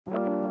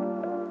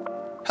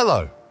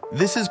Hello,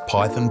 this is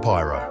Python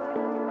Pyro.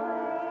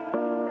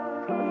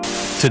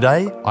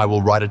 Today, I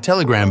will write a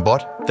Telegram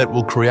bot that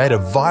will create a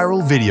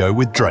viral video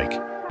with Drake.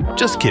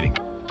 Just kidding.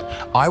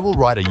 I will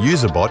write a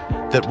user bot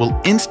that will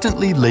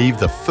instantly leave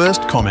the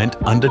first comment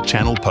under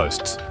channel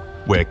posts,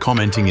 where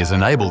commenting is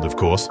enabled, of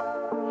course.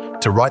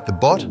 To write the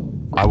bot,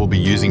 I will be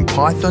using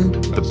Python,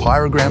 the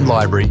Pyrogram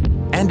library,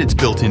 and its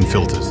built-in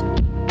filters.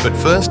 But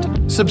first,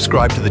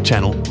 subscribe to the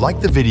channel,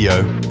 like the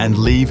video, and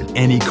leave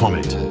any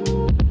comment.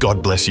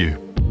 God bless you.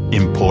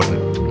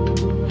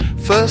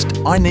 Important. First,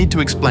 I need to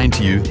explain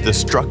to you the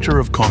structure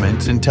of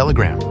comments in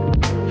Telegram.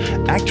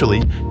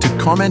 Actually, to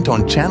comment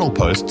on channel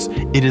posts,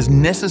 it is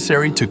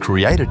necessary to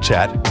create a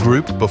chat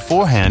group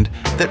beforehand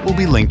that will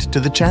be linked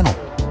to the channel.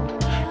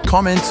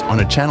 Comments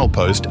on a channel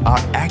post are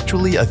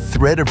actually a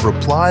thread of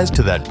replies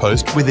to that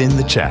post within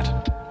the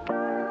chat.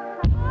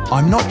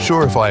 I'm not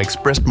sure if I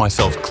expressed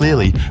myself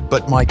clearly,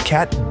 but my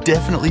cat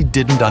definitely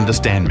didn't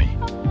understand me.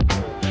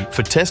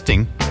 For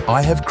testing,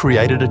 I have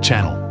created a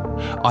channel.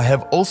 I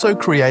have also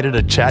created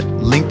a chat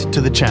linked to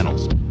the channel.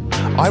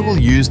 I will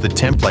use the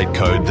template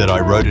code that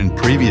I wrote in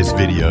previous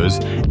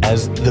videos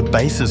as the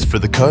basis for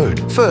the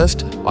code.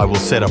 First, I will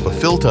set up a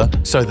filter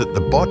so that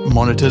the bot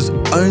monitors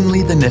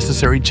only the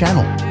necessary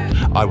channel.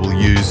 I will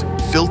use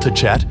filter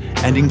chat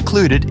and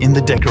include it in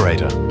the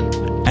decorator.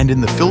 And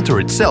in the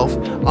filter itself,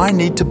 I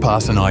need to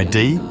pass an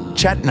ID,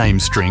 chat name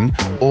string,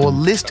 or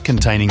list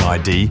containing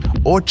ID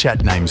or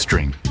chat name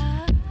string.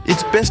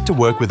 It's best to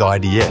work with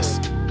IDs,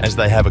 as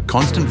they have a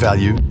constant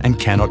value and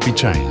cannot be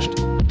changed.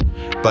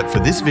 But for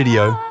this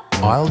video,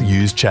 I'll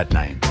use chat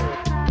name.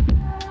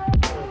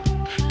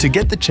 To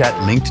get the chat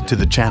linked to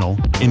the channel,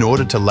 in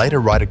order to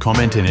later write a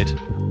comment in it,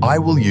 I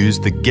will use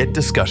the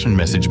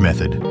getDiscussionMessage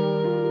method.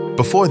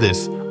 Before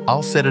this,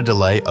 I'll set a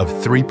delay of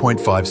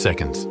 3.5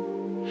 seconds.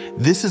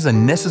 This is a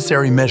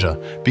necessary measure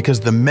because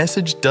the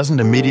message doesn't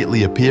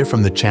immediately appear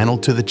from the channel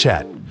to the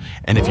chat.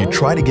 And if you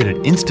try to get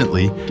it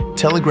instantly,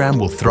 Telegram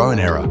will throw an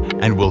error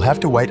and we'll have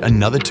to wait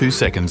another 2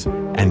 seconds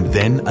and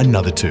then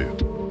another 2.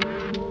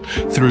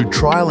 Through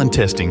trial and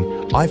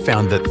testing, I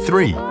found that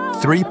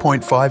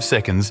 3.5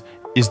 seconds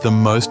is the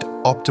most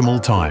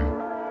optimal time.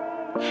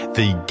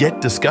 The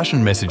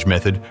getDiscussionMessage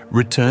method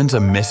returns a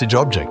message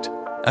object,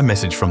 a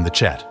message from the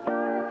chat.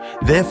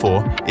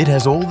 Therefore, it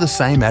has all the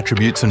same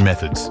attributes and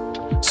methods.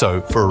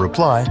 So for a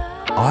reply,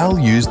 I'll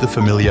use the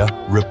familiar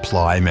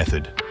reply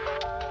method.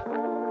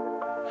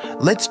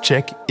 Let's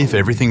check if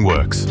everything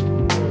works.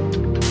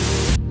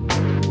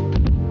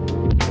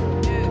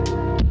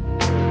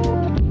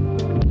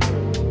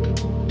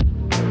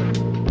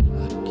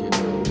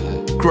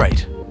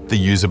 Great, the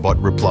user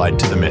bot replied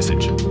to the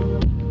message.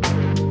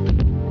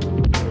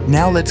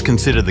 Now let's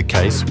consider the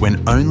case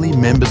when only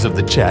members of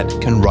the chat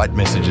can write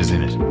messages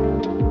in it.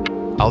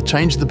 I'll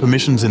change the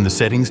permissions in the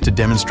settings to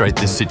demonstrate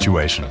this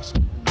situation.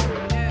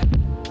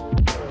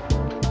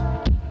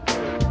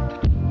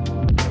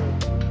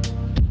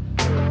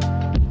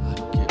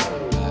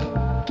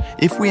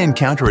 If we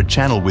encounter a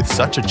channel with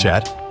such a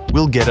chat,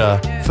 we'll get a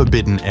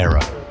forbidden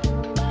error.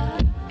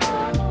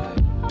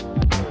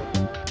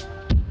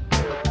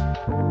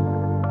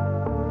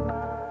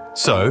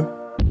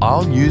 So,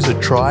 I'll use a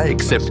try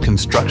except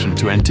construction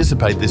to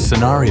anticipate this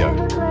scenario.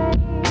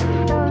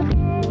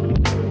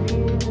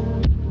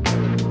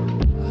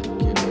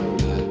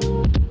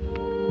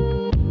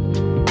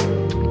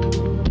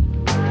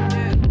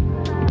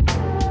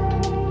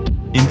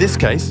 In this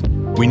case,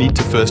 we need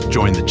to first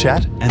join the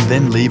chat and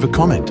then leave a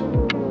comment.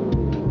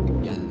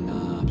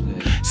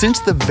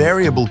 Since the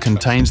variable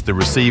contains the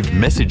received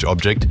message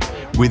object,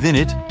 within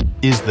it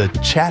is the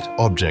chat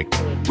object,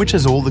 which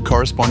has all the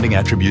corresponding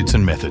attributes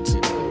and methods.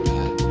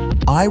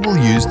 I will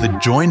use the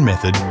join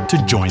method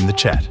to join the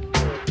chat.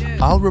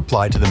 I'll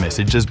reply to the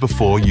message as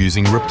before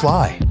using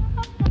reply.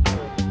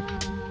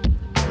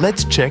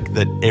 Let's check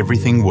that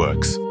everything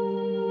works.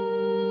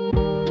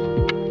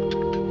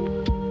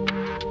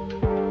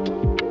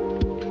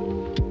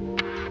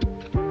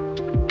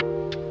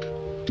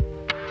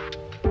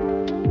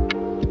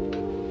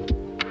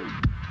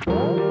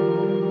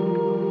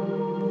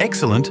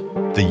 Excellent,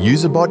 the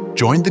user bot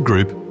joined the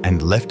group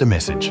and left a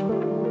message.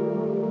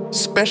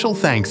 Special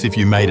thanks if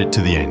you made it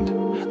to the end.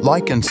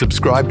 Like and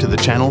subscribe to the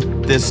channel,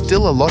 there's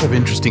still a lot of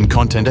interesting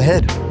content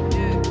ahead.